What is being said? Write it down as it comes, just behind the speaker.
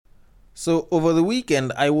So, over the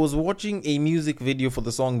weekend, I was watching a music video for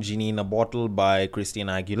the song Genie in a Bottle by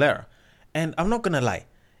Christina Aguilera. And I'm not gonna lie,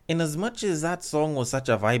 in as much as that song was such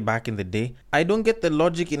a vibe back in the day, I don't get the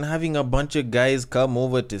logic in having a bunch of guys come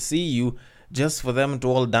over to see you just for them to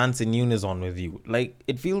all dance in unison with you. Like,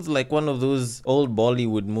 it feels like one of those old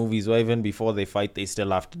Bollywood movies where even before they fight, they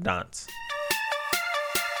still have to dance.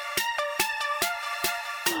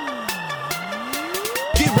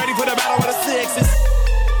 Get ready for the battle of the sexes.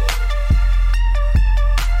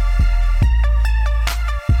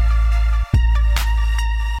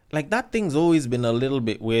 Like, that thing's always been a little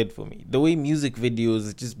bit weird for me. The way music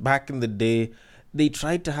videos, just back in the day, they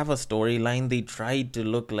tried to have a storyline. They tried to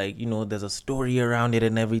look like, there's a story around it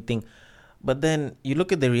and everything. But then you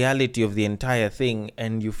look at the reality of the entire thing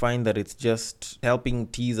and you find that it's just helping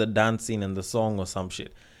tease a dance scene in the song or some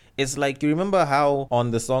shit. It's like, you remember how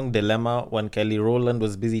on the song Dilemma, when Kelly Rowland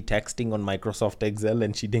was busy texting on Microsoft Excel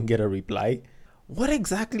and she didn't get a reply? What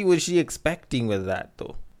exactly was she expecting with that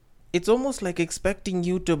though? It's almost like expecting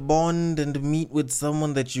you to bond and meet with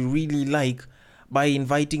someone that you really like by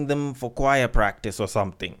inviting them for choir practice or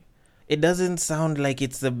something. It doesn't sound like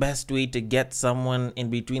it's the best way to get someone in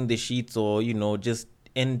between the sheets or, just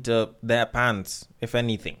into their pants, if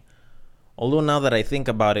anything. Although now that I think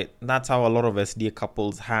about it, that's how a lot of SDA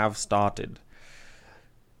couples have started.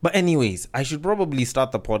 But anyways, I should probably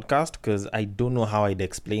start the podcast because I don't know how I'd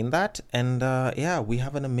explain that. And we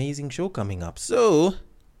have an amazing show coming up. So,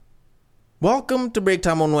 welcome to Break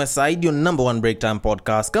Time on West Side, your number one break time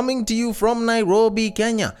podcast, coming to you from Nairobi,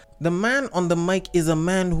 Kenya. The man on the mic is a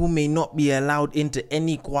man who may not be allowed into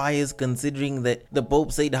any choirs, considering that the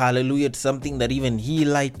Pope said hallelujah to something that even he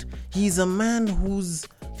liked. He's a man whose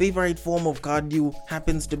favorite form of cardio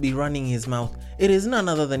happens to be running his mouth. It is none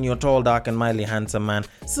other than your tall, dark and mildly handsome man,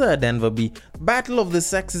 Sir Denver B. Battle of the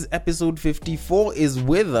Sexes episode 54 is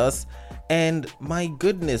with us. And my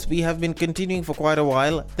goodness, we have been continuing for quite a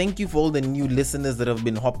while. Thank you for all the new listeners that have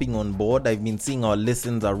been hopping on board. I've been seeing our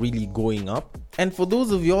listens are really going up. And for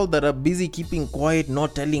those of y'all that are busy keeping quiet,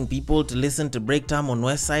 not telling people to listen to Break Time on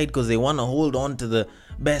West Side because they want to hold on to the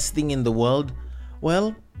best thing in the world,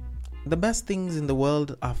 well, the best things in the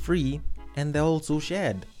world are free and they're also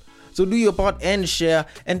shared. So do your part and share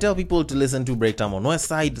and tell people to listen to Break Time on West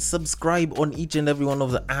Side. Subscribe on each and every one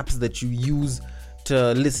of the apps that you use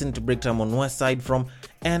to listen to Break Time on West Side from.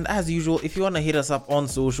 And as usual, if you want to hit us up on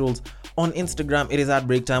socials, on Instagram it is at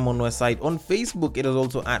Break Time on West Side, on Facebook it is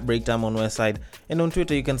also at Break Time on West Side, and on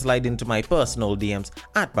Twitter you can slide into my personal DMs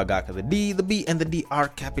at Bagaka. The D, the B and the D are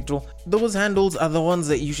capital. Those handles are the ones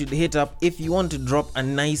that you should hit up if you want to drop a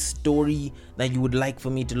nice story that you would like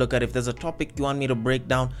for me to look at. If there's a topic you want me to break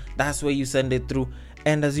down, that's where you send it through.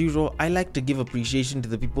 And as usual, I like to give appreciation to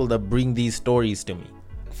the people that bring these stories to me.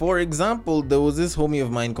 For example, there was this homie of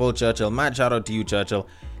mine called Churchill. Mad shout out to you, Churchill.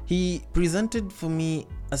 He presented for me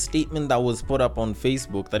a statement that was put up on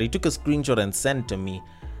Facebook that he took a screenshot and sent to me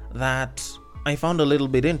that I found a little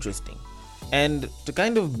bit interesting. And to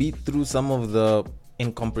kind of beat through some of the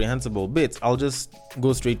incomprehensible bits, I'll just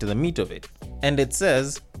go straight to the meat of it. And it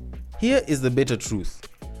says, "Here is the bitter truth.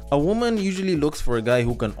 A woman usually looks for a guy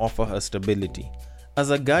who can offer her stability. As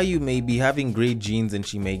a guy, you may be having great genes and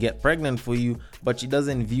she may get pregnant for you, but she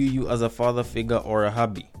doesn't view you as a father figure or a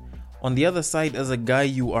hubby. On the other side, as a guy,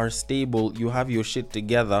 you are stable, you have your shit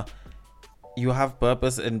together, you have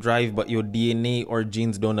purpose and drive, but your DNA or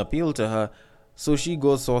genes don't appeal to her, so she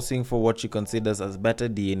goes sourcing for what she considers as better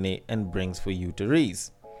DNA and brings for you to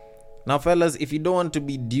raise. Now fellas, if you don't want to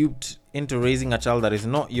be duped into raising a child that is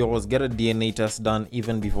not yours, get a DNA test done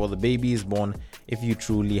even before the baby is born if you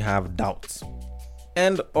truly have doubts."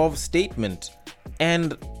 End of statement.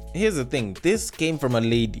 And here's the thing, this came from a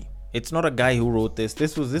lady. It's not a guy who wrote this.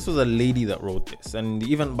 This was a lady that wrote this. And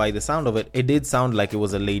even by the sound of it, it did sound like it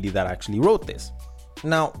was a lady that actually wrote this.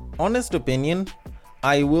 Now, honest opinion,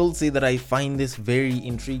 I will say that I find this very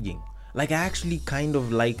intriguing. Like, I actually kind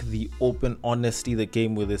of like the open honesty that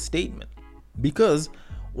came with this statement. Because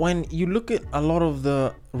when you look at a lot of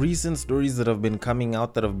the recent stories that have been coming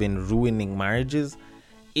out that have been ruining marriages,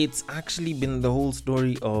 it's actually been the whole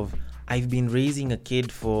story of, I've been raising a kid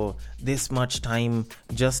for this much time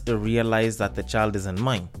just to realize that the child isn't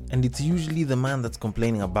mine. And it's usually the man that's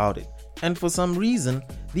complaining about it. And for some reason,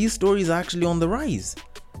 these stories are actually on the rise.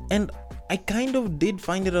 And I kind of did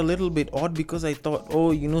find it a little bit odd because I thought,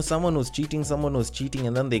 someone was cheating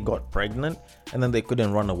and then they got pregnant and then they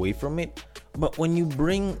couldn't run away from it. But when you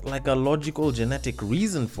bring like a logical genetic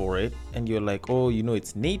reason for it and you're like,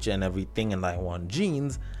 it's nature and everything and I want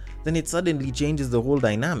genes, then it suddenly changes the whole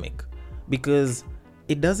dynamic, because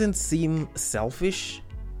it doesn't seem selfish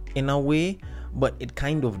in a way, but it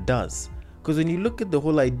kind of does. Because when you look at the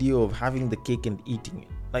whole idea of having the cake and eating it,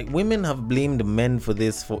 like women have blamed men for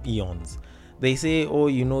this for eons. They say, oh,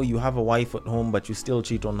 you have a wife at home, but you still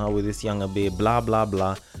cheat on her with this younger babe, blah, blah,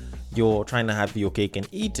 blah. You're trying to have your cake and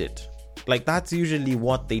eat it. Like, that's usually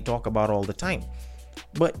what they talk about all the time.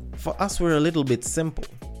 But for us, we're a little bit simple.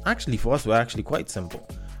 Actually, for us, we're actually quite simple.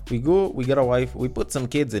 We get a wife, we put some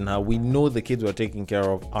kids in her. We know the kids we're taking care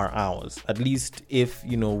of are ours. At least if,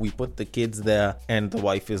 we put the kids there and the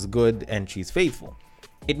wife is good and she's faithful.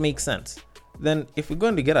 It makes sense. Then if we're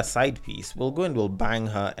going to get a side piece, we'll go and we'll bang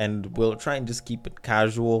her and we'll try and just keep it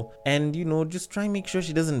casual and, just try and make sure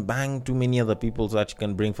she doesn't bang too many other people so that she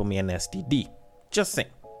can bring for me an STD. Just saying.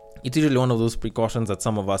 It's usually one of those precautions that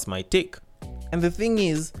some of us might take. And the thing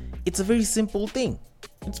is, it's a very simple thing.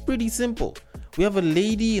 It's pretty simple. We have a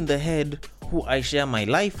lady in the head who I share my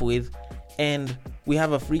life with, and we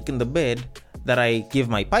have a freak in the bed that I give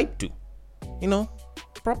my pipe to.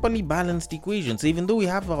 Properly balanced equation. So even though we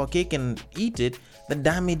have our cake and eat it, the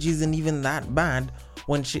damage isn't even that bad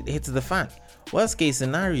when shit hits the fan. Worst case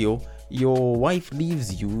scenario, your wife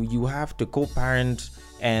leaves you, you have to co-parent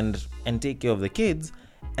and take care of the kids,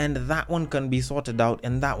 and that one can be sorted out,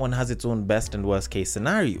 and that one has its own best and worst case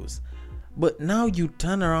scenarios. But now you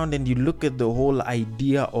turn around and you look at the whole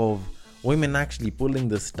idea of women actually pulling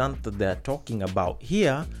the stunt that they're talking about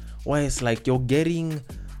here, where it's like you're getting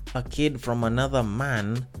a kid from another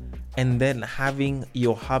man and then having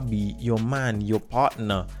your hubby, your man, your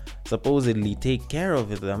partner supposedly take care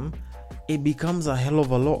of them. It becomes a hell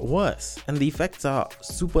of a lot worse, and the effects are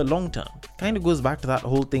super long term. Kind of goes back to that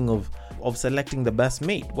whole thing of selecting the best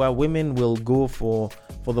mate, where women will go for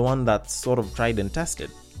the one that's sort of tried and tested.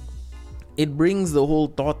 It brings the whole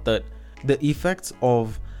thought that the effects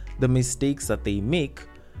of the mistakes that they make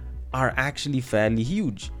are actually fairly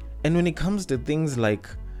huge. And when it comes to things like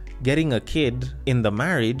getting a kid in the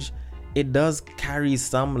marriage, it does carry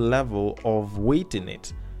some level of weight in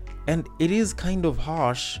it. And it is kind of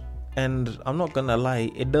harsh, and I'm not gonna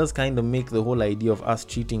lie, it does kind of make the whole idea of us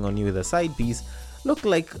cheating on you with a side piece look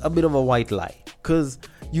like a bit of a white lie. Because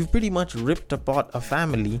you've pretty much ripped apart a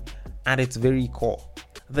family at its very core.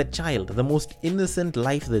 The child, the most innocent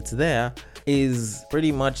life that's there, is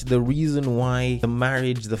pretty much the reason why the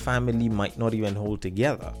marriage, the family might not even hold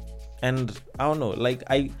together. And I don't know, like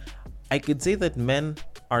I could say that men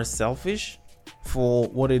are selfish for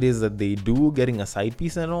what it is that they do, getting a side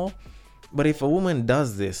piece and all. But if a woman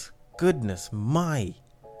does this, goodness my,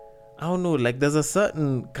 I don't know, like there's a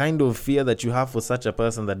certain kind of fear that you have for such a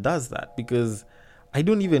person that does that, because I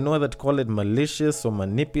don't even know whether to call it malicious or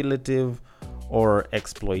manipulative or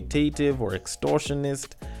exploitative or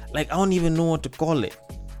extortionist. Like I don't even know what to call it,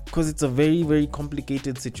 because it's a very, very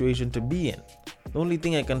complicated situation to be in. The only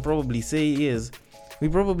thing I can probably say is we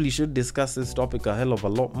probably should discuss this topic a hell of a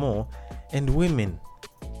lot more. And women,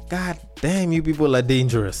 god damn, you people are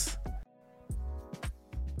dangerous.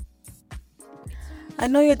 I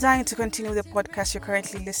know you're dying to continue the podcast you're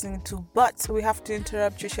currently listening to, but we have to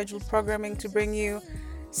interrupt your scheduled programming to bring you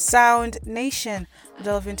Sound Nation. We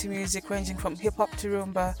delve into music ranging from hip-hop to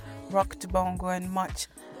rumba, rock to bongo, and much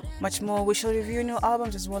more. We shall review new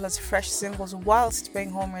albums as well as fresh singles whilst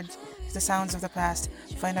paying homage to the sounds of the past.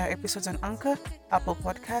 Find our episodes on Anchor, Apple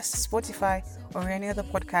Podcasts, Spotify, or any other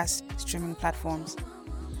podcast streaming platforms.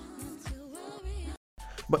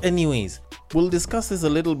 But anyways, we'll discuss this a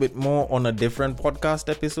little bit more on a different podcast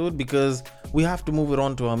episode, because we have to move it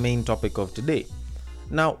on to our main topic of today.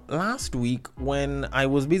 Now, last week when I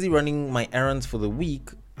was busy running my errands for the week,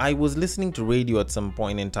 I was listening to radio at some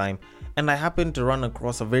point in time, and I happened to run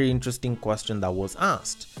across a very interesting question that was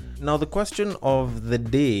asked. Now, the question of the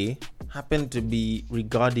day happened to be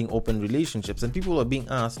regarding open relationships, and people are being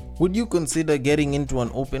asked, would you consider getting into an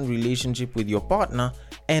open relationship with your partner,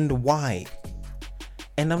 and why?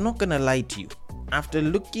 And I'm not gonna lie to you, after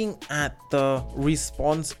looking at the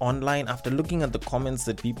response online, after looking at the comments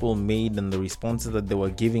that people made and the responses that they were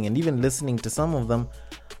giving, and even listening to some of them,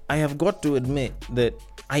 I have got to admit that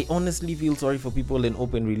I honestly feel sorry for people in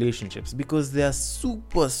open relationships, because they are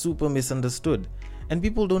super misunderstood, and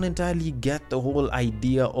people don't entirely get the whole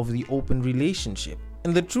idea of the open relationship.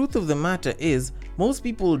 And the truth of the matter is, most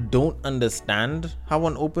people don't understand how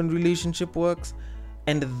an open relationship works,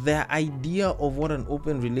 and their idea of what an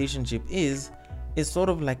open relationship is sort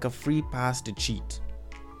of like a free pass to cheat.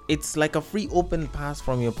 It's like a free open pass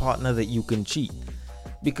from your partner that you can cheat.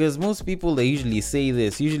 Because most people, they usually say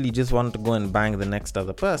this, usually just want to go and bang the next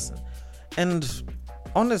other person. And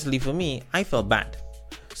honestly, for me, I felt bad.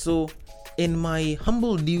 So in my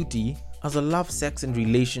humble duty as a love, sex and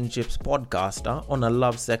relationships podcaster on a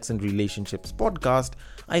love, sex and relationships podcast,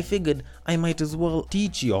 I figured I might as well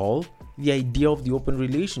teach y'all the idea of the open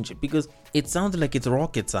relationship, because it sounds like it's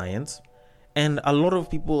rocket science and a lot of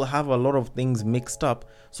people have a lot of things mixed up.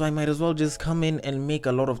 So I might as well just come in and make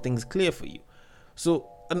a lot of things clear for you. So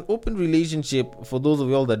an open relationship, for those of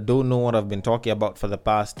y'all that don't know what I've been talking about for the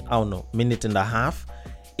past, minute and a half,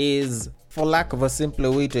 is, for lack of a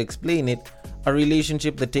simpler way to explain it, a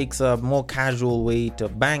relationship that takes a more casual way to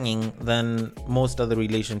banging than most other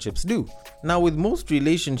relationships do. Now, with most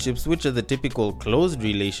relationships, which are the typical closed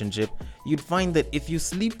relationship, you'd find that if you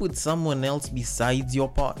sleep with someone else besides your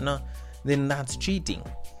partner, then that's cheating.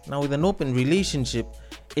 Now, with an open relationship,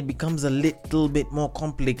 it becomes a little bit more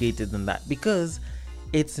complicated than that, because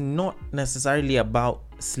it's not necessarily about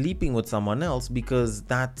sleeping with someone else, because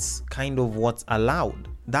that's kind of what's allowed.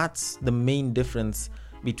 That's the main difference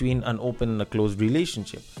between an open and a closed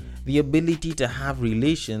relationship. The ability to have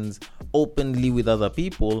relations openly with other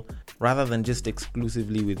people rather than just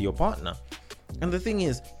exclusively with your partner. And the thing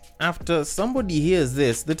is, after somebody hears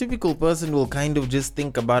this, the typical person will kind of just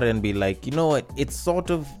think about it and be like, you know what, it's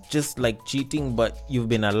sort of just like cheating, but you've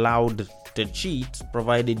been allowed to cheat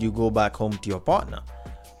provided you go back home to your partner,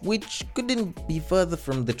 which couldn't be further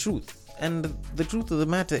from the truth. And the truth of the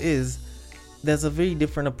matter is, there's a very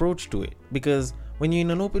different approach to it, because when you're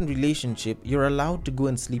in an open relationship, you're allowed to go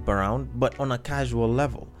and sleep around, but on a casual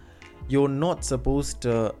level. You're not supposed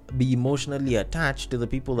to be emotionally attached to the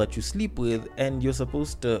people that you sleep with, and you're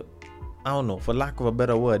supposed to, for lack of a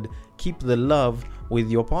better word, keep the love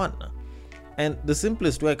with your partner. And the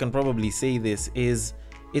simplest way I can probably say this is,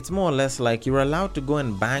 it's more or less like you're allowed to go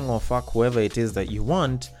and bang or fuck whoever it is that you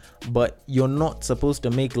want, but you're not supposed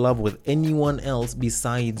to make love with anyone else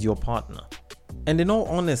besides your partner. And in all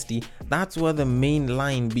honesty, that's where the main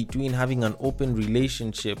line between having an open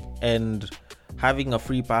relationship and having a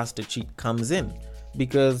free pass to cheat comes in.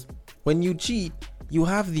 Because when you cheat, you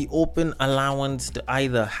have the open allowance to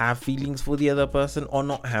either have feelings for the other person or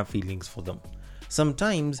not have feelings for them.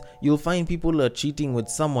 Sometimes you'll find people are cheating with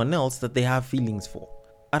someone else that they have feelings for.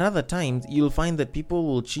 At other times, you'll find that people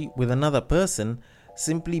will cheat with another person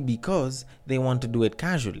simply because they want to do it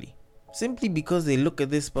casually. Simply because they look at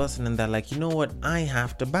this person and they're like, you know what, I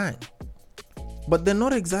have to bang. But they're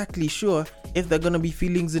not exactly sure if they're going to be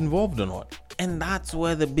feelings involved or not. And that's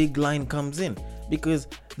where the big line comes in. Because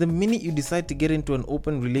the minute you decide to get into an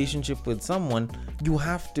open relationship with someone, you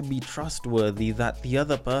have to be trustworthy that the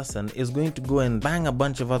other person is going to go and bang a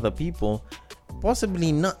bunch of other people,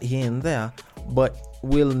 possibly not here and there, but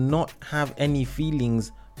will not have any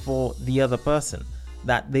feelings for the other person.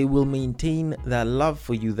 That they will maintain their love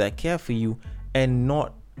for you, their care for you, and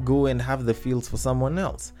not go and have the feels for someone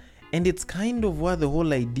else. And it's kind of where the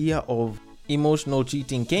whole idea of emotional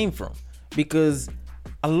cheating came from, because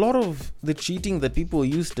a lot of the cheating that people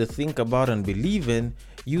used to think about and believe in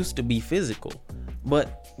used to be physical.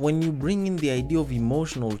 But when you bring in the idea of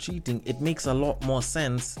emotional cheating, it makes a lot more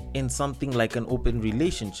sense in something like an open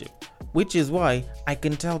relationship. Which is why I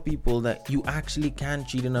can tell people that you actually can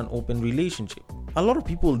cheat in an open relationship. A lot of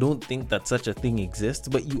people don't think that such a thing exists,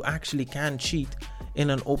 but you actually can cheat in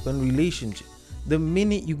an open relationship. The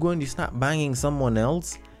minute you go and you start banging someone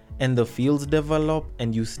else and the feels develop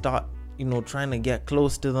and you start, trying to get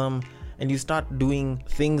close to them, and you start doing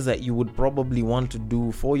things that you would probably want to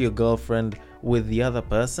do for your girlfriend with the other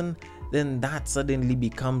person, then that suddenly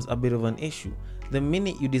becomes a bit of an issue. The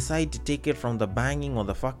minute you decide to take it from the banging or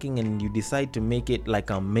the fucking and you decide to make it like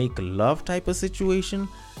a make love type of situation,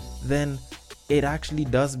 then it actually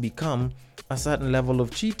does become a certain level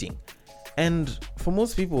of cheating. And for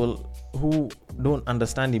most people who don't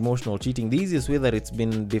understand emotional cheating, the easiest way that it's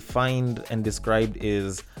been defined and described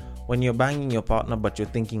is when you're banging your partner but you're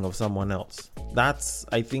thinking of someone else. That's,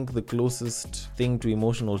 I think, the closest thing to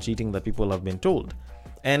emotional cheating that people have been told.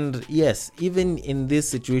 And yes, even in this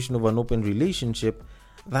situation of an open relationship,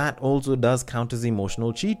 that also does count as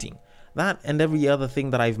emotional cheating. That and every other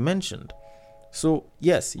thing that I've mentioned. So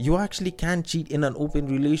yes, you actually can cheat in an open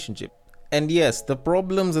relationship. And yes, the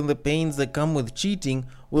problems and the pains that come with cheating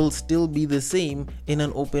will still be the same in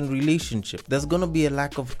an open relationship. There's gonna be a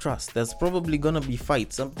lack of trust. There's probably gonna be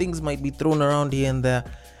fights. Some things might be thrown around here and there,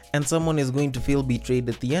 and someone is going to feel betrayed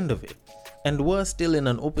at the end of it. And worse still, in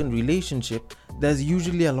an open relationship, there's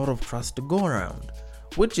usually a lot of trust to go around.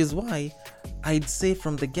 Which is why I'd say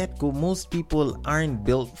from the get-go, most people aren't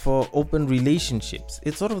built for open relationships.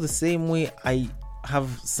 It's sort of the same way I have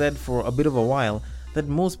said for a bit of a while that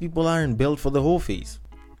most people aren't built for the whole phase.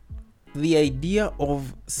 The idea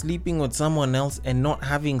of sleeping with someone else and not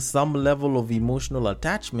having some level of emotional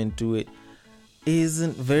attachment to it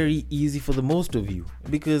isn't very easy for the most of you,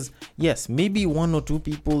 because yes, maybe one or two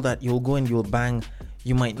people that you'll go and you'll bang,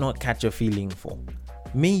 you might not catch a feeling for.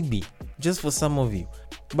 Maybe, just for some of you.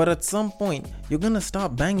 But at some point, you're gonna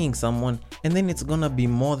start banging someone, and then it's gonna be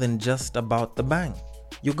more than just about the bang.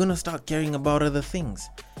 You're gonna start caring about other things.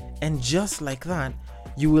 And just like that,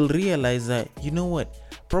 you will realize that, you know what,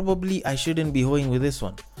 probably I shouldn't be hoeing with this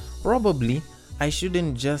one. Probably I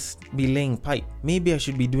shouldn't just be laying pipe. Maybe I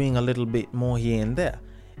should be doing a little bit more here and there.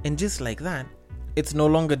 And just like that, it's no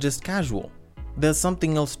longer just casual. There's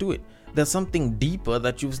something else to it. There's something deeper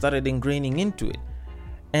that you've started ingraining into it.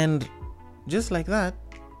 And just like that,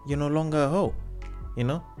 you're no longer a hoe. You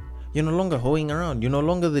know? You're no longer hoeing around. You're no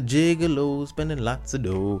longer the gigolo spending lots of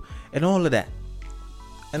dough and all of that.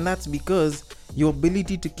 And that's because your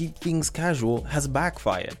ability to keep things casual has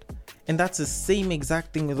backfired. And that's the same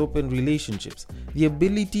exact thing with open relationships. The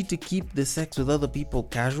ability to keep the sex with other people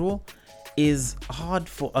casual is hard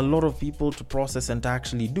for a lot of people to process and to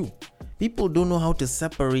actually do. People don't know how to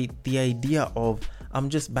separate the idea of, I'm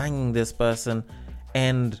just banging this person,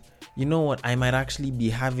 and you know what, I might actually be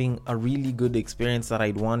having a really good experience that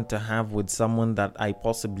I'd want to have with someone that I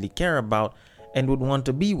possibly care about and would want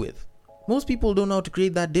to be with. Most people don't know how to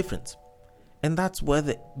create that difference. And that's where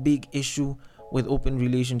the big issue with open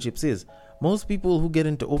relationships is. Most people who get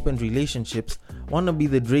into open relationships want to be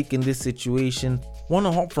the Drake in this situation, want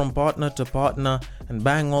to hop from partner to partner and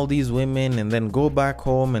bang all these women and then go back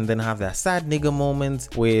home and then have their sad nigga moments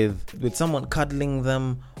with someone cuddling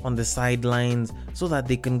them on the sidelines so that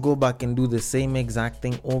they can go back and do the same exact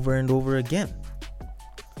thing over and over again.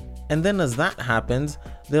 And then as that happens,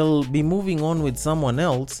 they'll be moving on with someone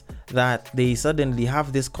else that they suddenly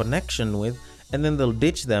have this connection with, and then they'll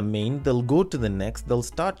ditch their main, they'll go to the next, they'll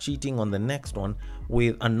start cheating on the next one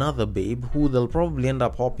with another babe who they'll probably end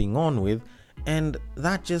up hopping on with, and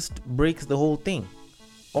that just breaks the whole thing.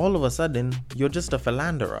 All of a sudden, you're just a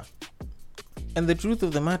philanderer. And the truth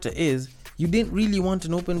of the matter is, you didn't really want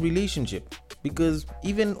an open relationship, because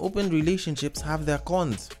even open relationships have their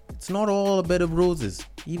cons. It's not all a bed of roses.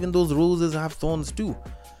 Even those roses have thorns too.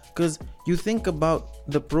 Because you think about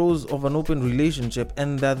the pros of an open relationship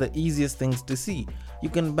and they're the easiest things to see. You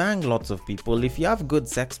can bang lots of people. If you have good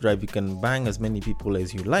sex drive, you can bang as many people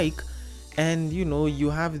as you like. And you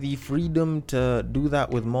have the freedom to do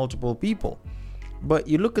that with multiple people. But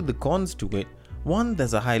you look at the cons to it. One,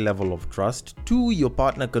 there's a high level of trust. Two, your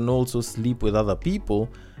partner can also sleep with other people.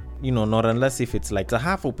 Not unless if it's like a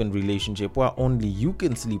half open relationship where only you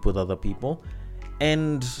can sleep with other people.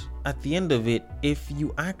 And at the end of it, if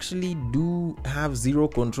you actually do have zero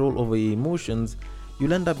control over your emotions,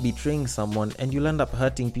 you'll end up betraying someone and you'll end up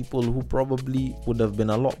hurting people who probably would have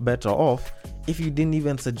been a lot better off if you didn't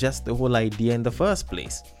even suggest the whole idea in the first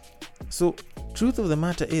place. So, truth of the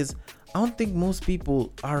matter is, I don't think most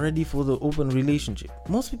people are ready for the open relationship.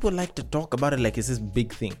 Most people like to talk about it like it's this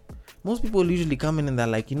big thing. Most people usually come in and they're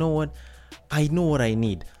like, you know what? I know what I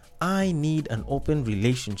need. I need an open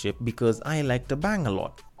relationship because I like to bang a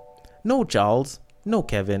lot. No, Charles. No,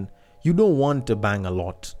 Kevin. You don't want to bang a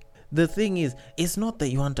lot. The thing is, it's not that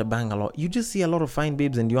you want to bang a lot. You just see a lot of fine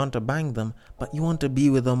babes and you want to bang them, but you want to be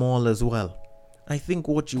with them all as well. I think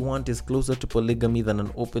what you want is closer to polygamy than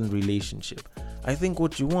an open relationship. I think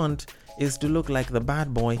what you want is to look like the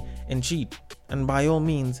bad boy and cheat. And by all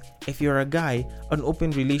means, if you're a guy, an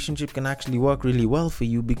open relationship can actually work really well for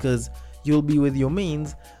you because you'll be with your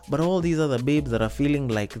mains, but all these other babes that are feeling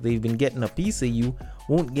like they've been getting a piece of you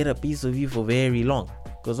won't get a piece of you for very long,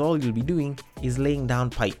 because all you'll be doing is laying down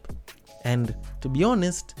pipe. And to be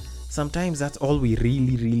honest, sometimes that's all we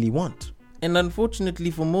really want. And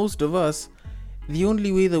unfortunately for most of us, the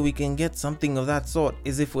only way that we can get something of that sort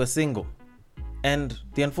is if we're single. And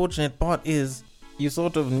the unfortunate part is, you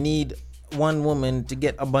sort of need one woman to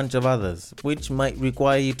get a bunch of others, which might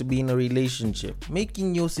require you to be in a relationship,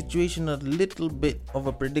 making your situation a little bit of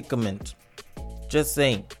a predicament. Just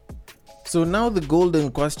saying. So now the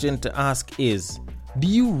golden question to ask is, do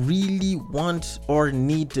you really want or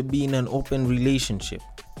need to be in an open relationship?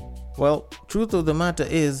 Well, truth of the matter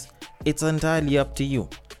is, it's entirely up to you.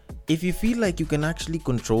 If you feel like you can actually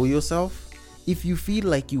control yourself, if you feel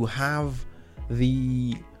like you have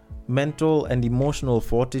the mental and emotional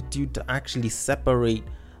fortitude to actually separate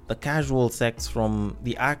the casual sex from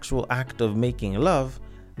the actual act of making love,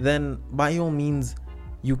 then by all means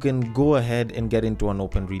you can go ahead and get into an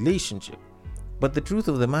open relationship. But the truth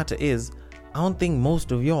of the matter is, I don't think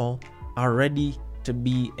most of y'all are ready to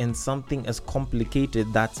be in something as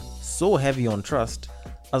complicated that's so heavy on trust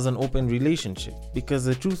as an open relationship. Because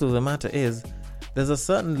the truth of the matter is, there's a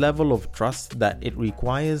certain level of trust that it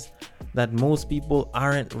requires that most people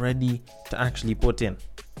aren't ready to actually put in.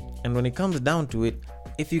 And when it comes down to it,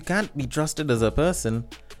 if you can't be trusted as a person,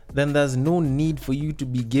 then there's no need for you to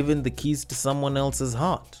be given the keys to someone else's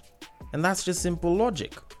heart. And that's just simple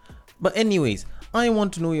logic. But anyways, I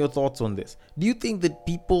want to know your thoughts on this. Do you think that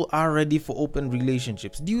people are ready for open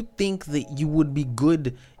relationships? Do you think that you would be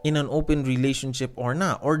good in an open relationship or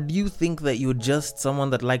not? Or do you think that you're just someone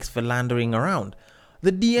that likes philandering around?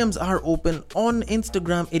 The DMs are open. On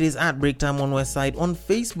Instagram, it is at Breaktime on Westside. On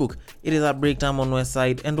Facebook, it is at Breaktime on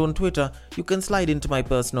Westside. And on Twitter, you can slide into my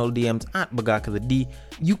personal DMs at Bagaka the D.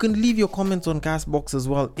 You can leave your comments on Castbox as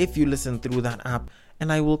well if you listen through that app.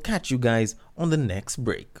 And I will catch you guys on the next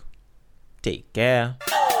break. Take care.